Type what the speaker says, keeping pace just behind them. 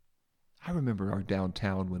I remember our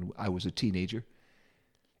downtown when I was a teenager.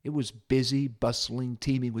 It was busy, bustling,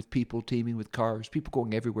 teeming with people, teeming with cars, people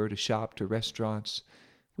going everywhere to shop, to restaurants.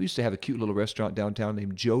 We used to have a cute little restaurant downtown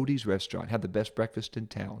named Jody's Restaurant, had the best breakfast in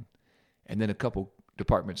town. And then a couple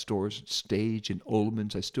department stores, Stage and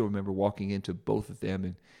Ullman's. I still remember walking into both of them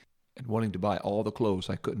and wanting to buy all the clothes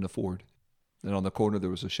I couldn't afford. Then on the corner there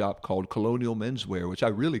was a shop called Colonial Menswear, which I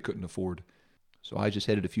really couldn't afford. So I just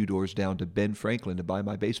headed a few doors down to Ben Franklin to buy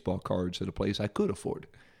my baseball cards at a place I could afford.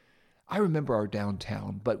 I remember our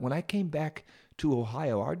downtown, but when I came back to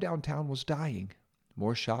Ohio, our downtown was dying.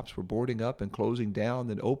 More shops were boarding up and closing down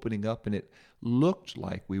than opening up, and it looked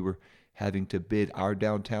like we were having to bid our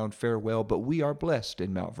downtown farewell, but we are blessed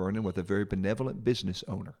in Mount Vernon with a very benevolent business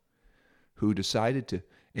owner who decided to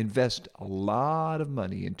invest a lot of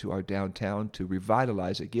money into our downtown to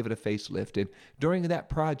revitalize it, give it a facelift. And during that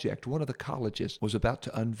project, one of the colleges was about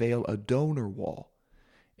to unveil a donor wall.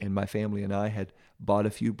 And my family and I had bought a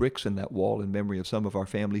few bricks in that wall in memory of some of our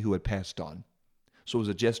family who had passed on. So as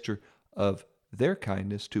a gesture of their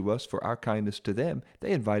kindness to us for our kindness to them,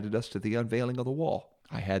 they invited us to the unveiling of the wall.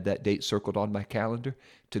 I had that date circled on my calendar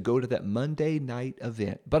to go to that Monday night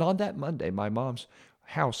event. But on that Monday, my mom's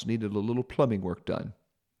house needed a little plumbing work done.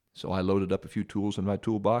 So I loaded up a few tools in my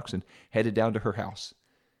toolbox and headed down to her house.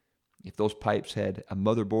 If those pipes had a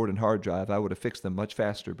motherboard and hard drive, I would have fixed them much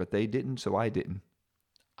faster, but they didn't, so I didn't.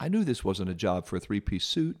 I knew this wasn't a job for a three-piece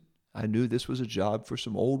suit. I knew this was a job for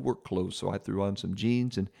some old work clothes, so I threw on some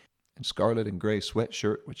jeans and scarlet and gray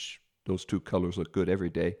sweatshirt, which those two colors look good every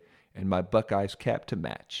day, and my Buckeyes cap to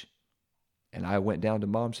match. And I went down to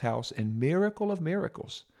Mom's house, and miracle of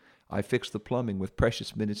miracles, I fixed the plumbing with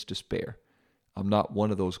precious minutes to spare. I'm not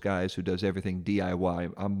one of those guys who does everything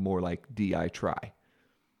DIY. I'm more like DI-try.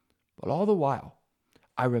 But all the while,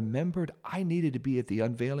 I remembered I needed to be at the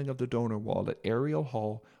unveiling of the donor wall at Ariel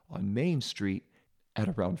Hall on Main Street at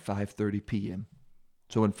around 5:30 p.m.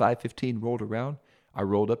 So when 5:15 rolled around, I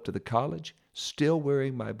rolled up to the college, still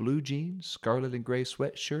wearing my blue jeans, scarlet and gray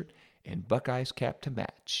sweatshirt, and Buckeyes cap to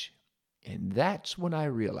match. And that's when I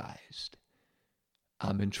realized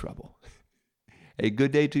I'm in trouble. Hey,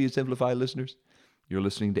 good day to you, Simplify listeners. You're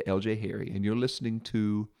listening to LJ Harry, and you're listening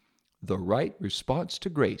to The Right Response to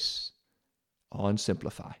Grace on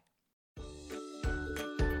Simplify.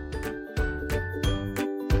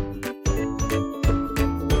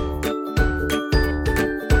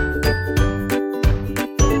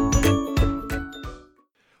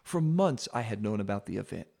 For months, I had known about the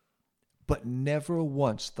event, but never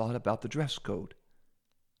once thought about the dress code.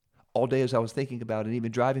 All day as I was thinking about it, and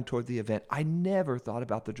even driving toward the event, I never thought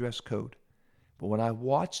about the dress code. But when I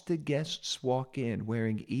watched the guests walk in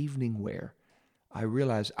wearing evening wear, I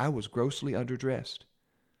realized I was grossly underdressed.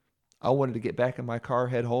 I wanted to get back in my car,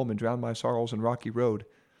 head home, and drown my sorrows in Rocky Road,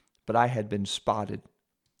 but I had been spotted.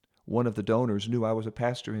 One of the donors knew I was a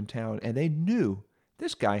pastor in town, and they knew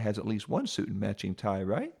this guy has at least one suit and matching tie,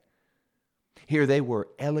 right? Here they were,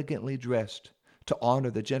 elegantly dressed to honor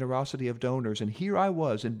the generosity of donors, and here I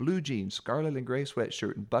was in blue jeans, scarlet and gray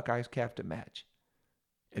sweatshirt, and Buckeyes cap to match.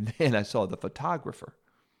 And then I saw the photographer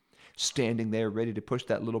standing there ready to push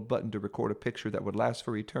that little button to record a picture that would last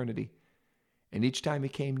for eternity. And each time he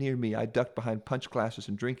came near me, I ducked behind punch glasses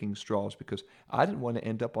and drinking straws because I didn't want to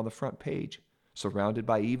end up on the front page, surrounded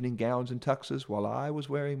by evening gowns and tuxes while I was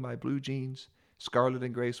wearing my blue jeans, scarlet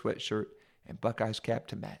and gray sweatshirt, and Buckeyes cap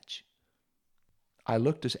to match. I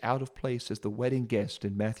looked as out of place as the wedding guest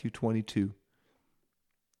in Matthew 22.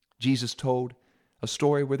 Jesus told a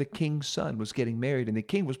story where the king's son was getting married, and the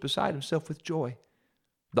king was beside himself with joy.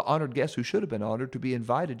 The honored guests who should have been honored to be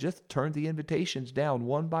invited just turned the invitations down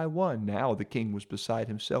one by one. Now the king was beside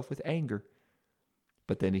himself with anger.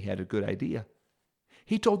 But then he had a good idea.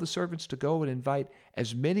 He told the servants to go and invite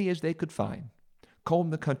as many as they could find.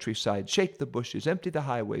 Comb the countryside, shake the bushes, empty the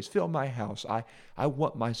highways, fill my house. I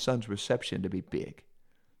want my son's reception to be big.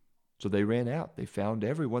 So they ran out. They found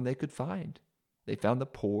everyone they could find. They found the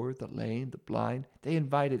poor, the lame, the blind. They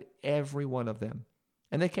invited every one of them.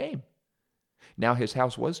 And they came. Now his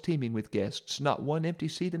house was teeming with guests, not one empty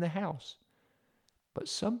seat in the house. But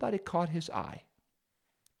somebody caught his eye.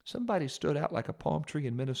 Somebody stood out like a palm tree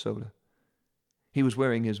in Minnesota. He was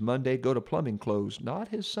wearing his Monday go-to-plumbing clothes, not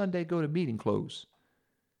his Sunday go-to-meeting clothes.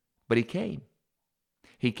 But he came.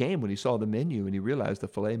 He came when he saw the menu and he realized the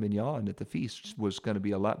filet mignon at the feast was going to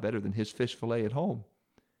be a lot better than his fish fillet at home.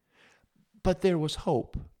 But there was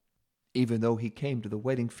hope. Even though he came to the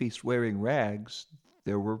wedding feast wearing rags,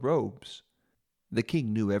 there were robes. The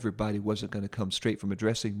king knew everybody wasn't going to come straight from a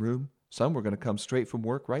dressing room. Some were going to come straight from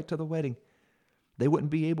work right to the wedding. They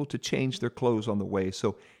wouldn't be able to change their clothes on the way,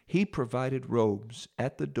 so he provided robes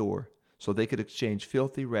at the door so they could exchange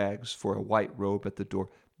filthy rags for a white robe at the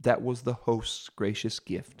door. That was the host's gracious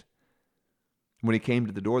gift. When he came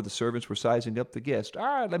to the door, the servants were sizing up the guest. All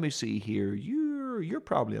right, let me see here. You're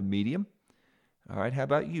probably a medium. All right, how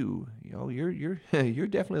about you? You're you're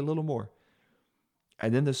definitely a little more.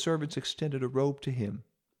 And then the servants extended a robe to him.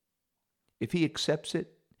 If he accepts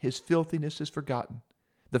it, his filthiness is forgotten.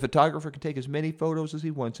 The photographer can take as many photos as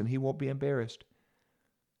he wants and he won't be embarrassed.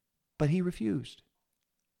 But he refused.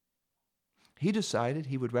 He decided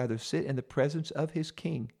he would rather sit in the presence of his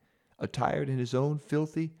king, attired in his own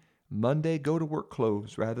filthy Monday go-to-work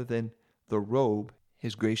clothes rather than the robe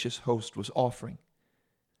his gracious host was offering.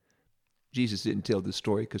 Jesus didn't tell this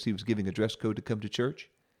story because he was giving a dress code to come to church.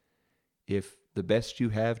 If the best you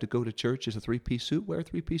have to go to church is a three-piece suit, wear a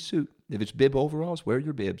three-piece suit. If it's bib overalls, wear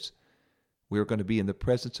your bibs. We're going to be in the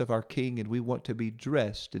presence of our King, and we want to be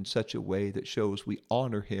dressed in such a way that shows we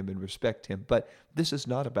honor him and respect him. But this is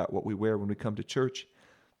not about what we wear when we come to church.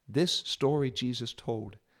 This story Jesus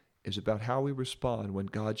told is about how we respond when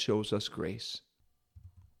God shows us grace.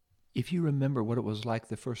 If you remember what it was like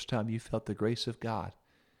the first time you felt the grace of God,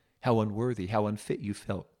 how unworthy, how unfit you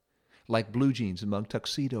felt, like blue jeans among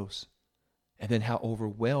tuxedos, and then how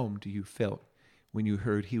overwhelmed you felt when you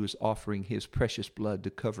heard he was offering his precious blood to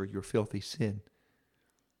cover your filthy sin,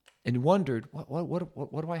 and wondered,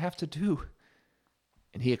 what do I have to do?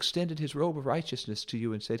 And he extended his robe of righteousness to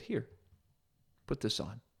you and said, here, put this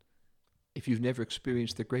on. If you've never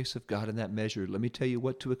experienced the grace of God in that measure, let me tell you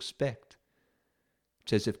what to expect.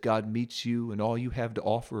 It's as if God meets you and all you have to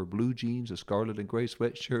offer are blue jeans, a scarlet and gray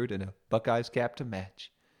sweatshirt, and a Buckeyes cap to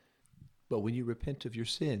match. But when you repent of your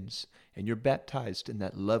sins and you're baptized in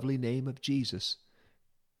that lovely name of Jesus,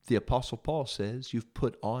 the Apostle Paul says you've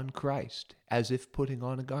put on Christ as if putting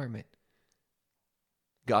on a garment.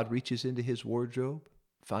 God reaches into his wardrobe,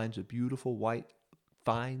 finds a beautiful white,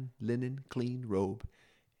 fine linen, clean robe,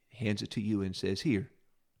 hands it to you and says, here,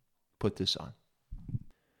 put this on.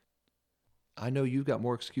 I know you've got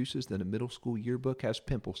more excuses than a middle school yearbook has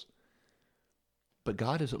pimples. But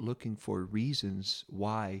God isn't looking for reasons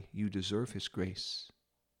why you deserve his grace.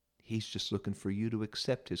 He's just looking for you to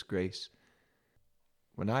accept his grace.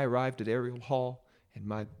 When I arrived at Ariel Hall in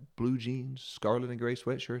my blue jeans, scarlet and gray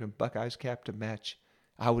sweatshirt, and Buckeyes cap to match,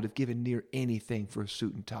 I would have given near anything for a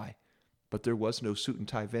suit and tie. But there was no suit and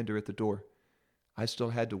tie vendor at the door. I still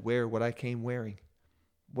had to wear what I came wearing.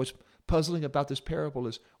 What's puzzling about this parable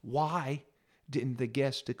is, why didn't the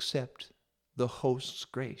guest accept the host's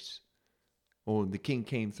grace? Well, when the king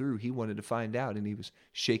came through, he wanted to find out, and he was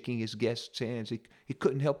shaking his guests' hands. He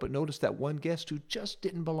couldn't help but notice that one guest who just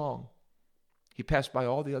didn't belong. He passed by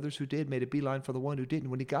all the others who did, made a beeline for the one who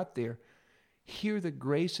didn't. When he got there, hear the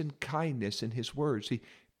grace and kindness in his words. He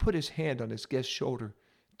put his hand on his guest's shoulder,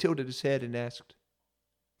 tilted his head, and asked,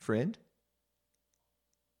 friend,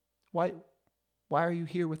 why are you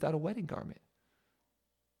here without a wedding garment?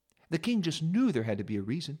 The king just knew there had to be a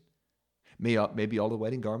reason. Maybe all the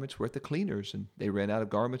wedding garments were at the cleaners and they ran out of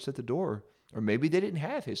garments at the door. Or maybe they didn't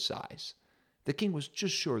have his size. The king was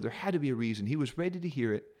just sure there had to be a reason. He was ready to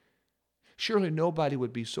hear it. Surely nobody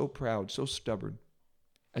would be so proud, so stubborn,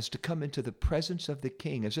 as to come into the presence of the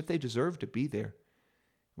king as if they deserved to be there.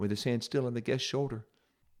 With his hand still on the guest's shoulder,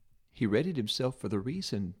 he readied himself for the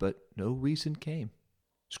reason, but no reason came.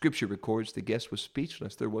 Scripture records the guest was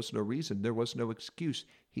speechless. There was no reason. There was no excuse.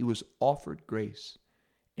 He was offered grace,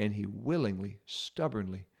 and he willingly,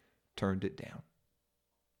 stubbornly turned it down.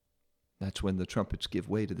 That's when the trumpets give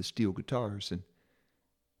way to the steel guitars, and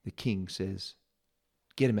the king says,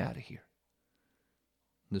 get him out of here.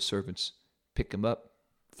 And the servants pick him up,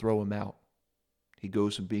 throw him out. He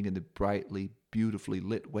goes from being in the brightly, beautifully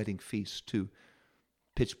lit wedding feast to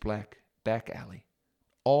pitch black back alley,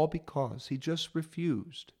 all because he just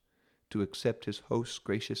refused to accept his host's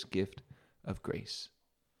gracious gift of grace.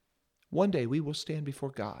 One day we will stand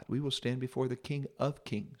before God. We will stand before the King of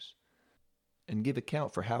Kings and give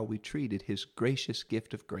account for how we treated his gracious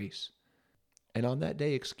gift of grace. And on that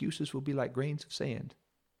day, excuses will be like grains of sand.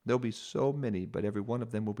 There'll be so many, but every one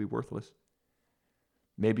of them will be worthless.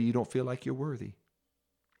 Maybe you don't feel like you're worthy.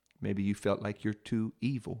 Maybe you felt like you're too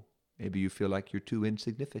evil. Maybe you feel like you're too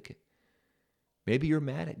insignificant. Maybe you're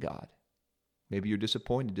mad at God. Maybe you're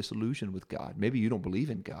disappointed, disillusioned with God. Maybe you don't believe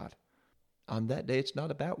in God. On that day, it's not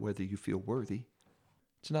about whether you feel worthy.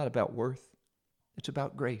 It's not about worth. It's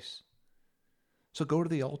about grace. So go to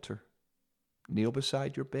the altar, kneel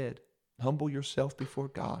beside your bed, humble yourself before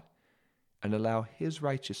God, and allow his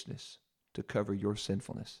righteousness to cover your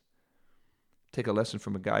sinfulness. Take a lesson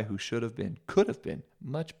from a guy who could have been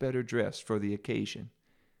much better dressed for the occasion.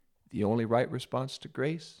 The only right response to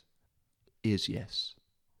grace is yes.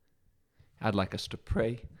 I'd like us to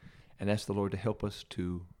pray and ask the Lord to help us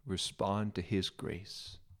to respond to His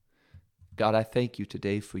grace. God, I thank you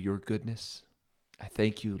today for your goodness. I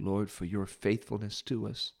thank you, Lord, for your faithfulness to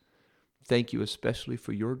us. Thank you especially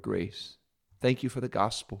for your grace. Thank you for the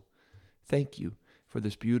gospel. Thank you for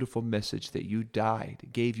this beautiful message that you died,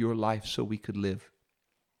 gave your life so we could live.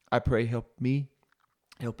 I pray, help me,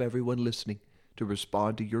 help everyone listening to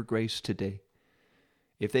respond to your grace today.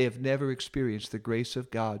 If they have never experienced the grace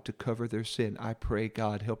of God to cover their sin, I pray,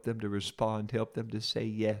 God, help them to respond, help them to say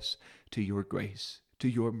yes to your grace, to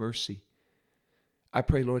your mercy. I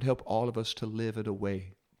pray, Lord, help all of us to live in a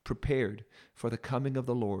way prepared for the coming of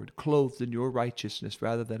the Lord, clothed in your righteousness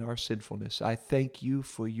rather than our sinfulness. I thank you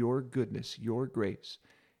for your goodness, your grace,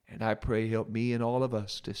 and I pray, help me and all of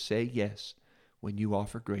us to say yes when you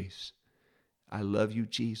offer grace. I love you,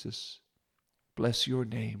 Jesus. Bless your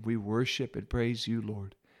name. We worship and praise you,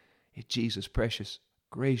 Lord. In Jesus' precious,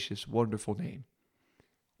 gracious, wonderful name.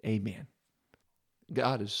 Amen.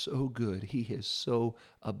 God is so good. He is so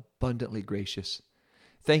abundantly gracious.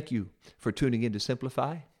 Thank you for tuning in to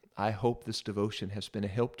Simplify. I hope this devotion has been a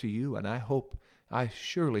help to you, and I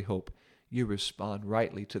surely hope you respond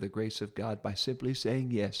rightly to the grace of God by simply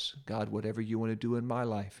saying, yes, God, whatever you want to do in my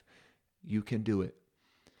life, you can do it.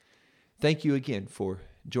 Thank you again for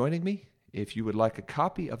joining me. If you would like a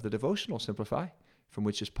copy of the devotional Simplify, from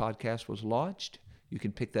which this podcast was launched, you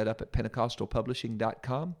can pick that up at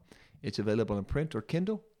pentecostalpublishing.com. It's available in print or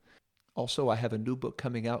Kindle. Also, I have a new book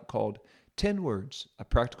coming out called 10 Words, A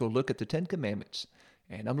Practical Look at the 10 Commandments.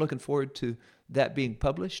 And I'm looking forward to that being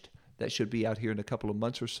published. That should be out here in a couple of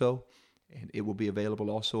months or so. And it will be available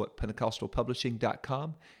also at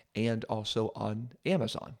pentecostalpublishing.com and also on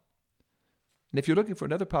Amazon. And if you're looking for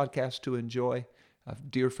another podcast to enjoy, a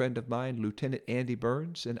dear friend of mine, Lieutenant Andy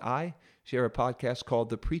Burns, and I share a podcast called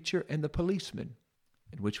The Preacher and the Policeman,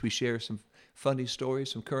 in which we share some funny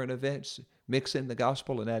stories, some current events, mix in the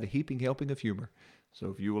gospel, and add a heaping helping of humor. So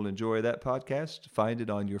if you will enjoy that podcast, find it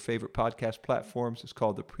on your favorite podcast platforms. It's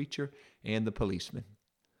called The Preacher and the Policeman.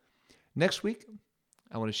 Next week,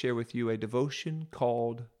 I want to share with you a devotion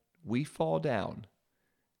called We Fall Down.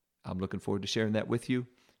 I'm looking forward to sharing that with you,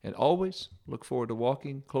 and always look forward to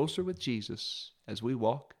walking closer with Jesus as we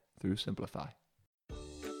walk through Simplify.